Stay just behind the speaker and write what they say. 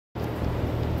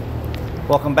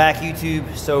Welcome back,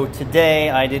 YouTube. So today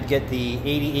I did get the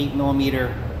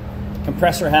 88mm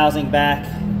compressor housing back,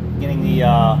 getting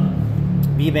the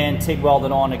V-band TIG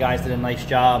welded on. The guys did a nice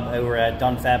job over at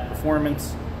Dunfab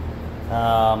Performance.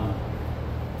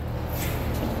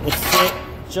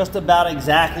 It's just about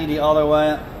exactly the other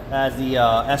way as the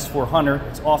S400.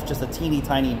 It's off just a teeny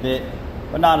tiny bit,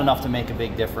 but not enough to make a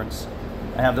big difference.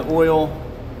 I have the oil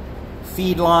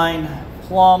feed line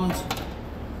plumbed.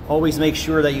 Always make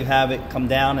sure that you have it come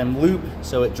down and loop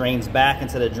so it drains back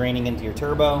instead of draining into your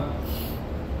turbo.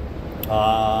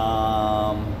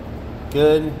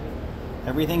 Good.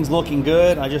 Everything's looking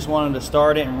good. I just wanted to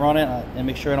start it and run it and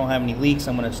make sure I don't have any leaks.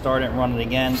 I'm going to start it and run it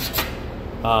again.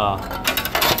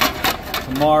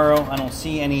 Tomorrow, I don't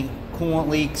see any coolant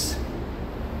leaks.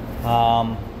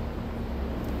 No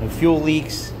fuel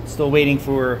leaks. Still waiting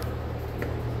for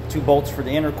 2 bolts for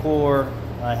the intercooler.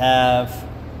 I have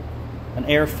an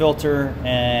air filter,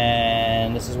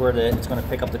 and this is where it's going to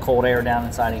pick up the cold air down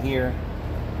inside of here.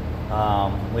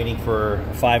 Waiting for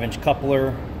a 5-inch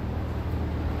coupler,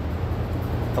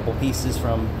 a couple pieces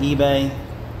from eBay.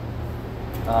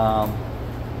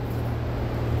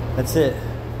 That's it.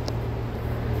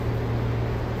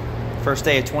 First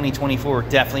day of 2024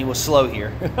 definitely was slow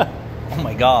here. Oh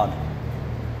my God.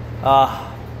 All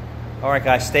right,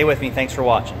 guys, stay with me. Thanks for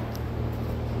watching.